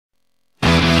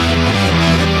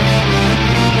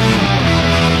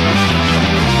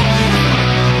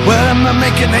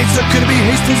making haste, or could it be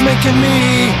haste is making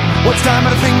me? What's time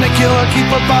at a thing to kill or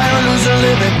keep up by or lose or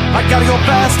living? I gotta go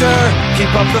faster, keep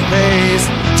up the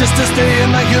pace, just to stay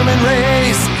in the human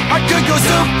race. I could go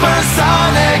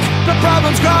supersonic, the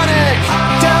problem's chronic.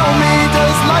 Tell me,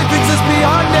 does life exist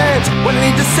beyond it? When I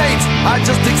need to say it, I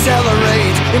just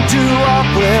accelerate into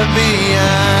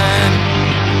oblivion.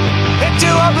 Into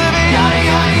oblivion.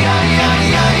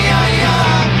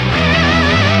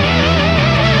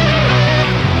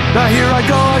 Now here I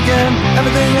go again,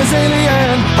 everything is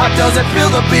alien. How does it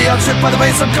feel to be outstripped by the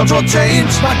waves of cultural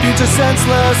change? My future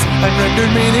senseless and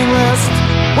rendered meaningless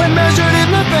when measured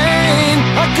in the vein.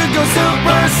 I could go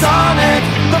supersonic,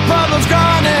 the problem's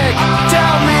chronic.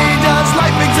 Tell me, does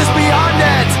life exist beyond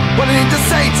it? When I need to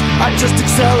say it, I just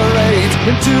accelerate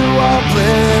into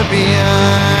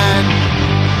oblivion.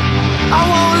 I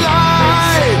won't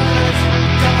lie,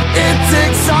 it's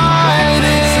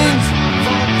exciting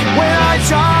when I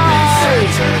try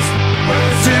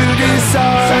to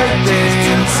decide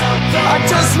things. I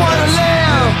just wanna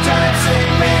live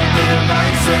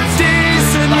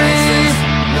decently,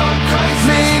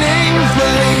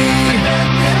 meaningfully.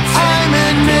 I'm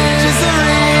in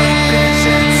misery.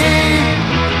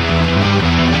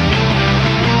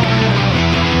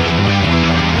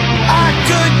 I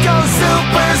could go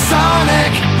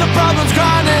supersonic, the problem's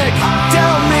chronic.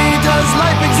 Tell me, does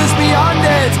life exist beyond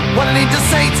it? When I need to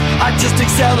say it, I just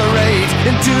accelerate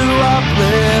into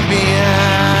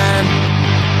oblivion.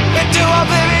 Into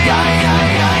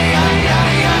oblivion.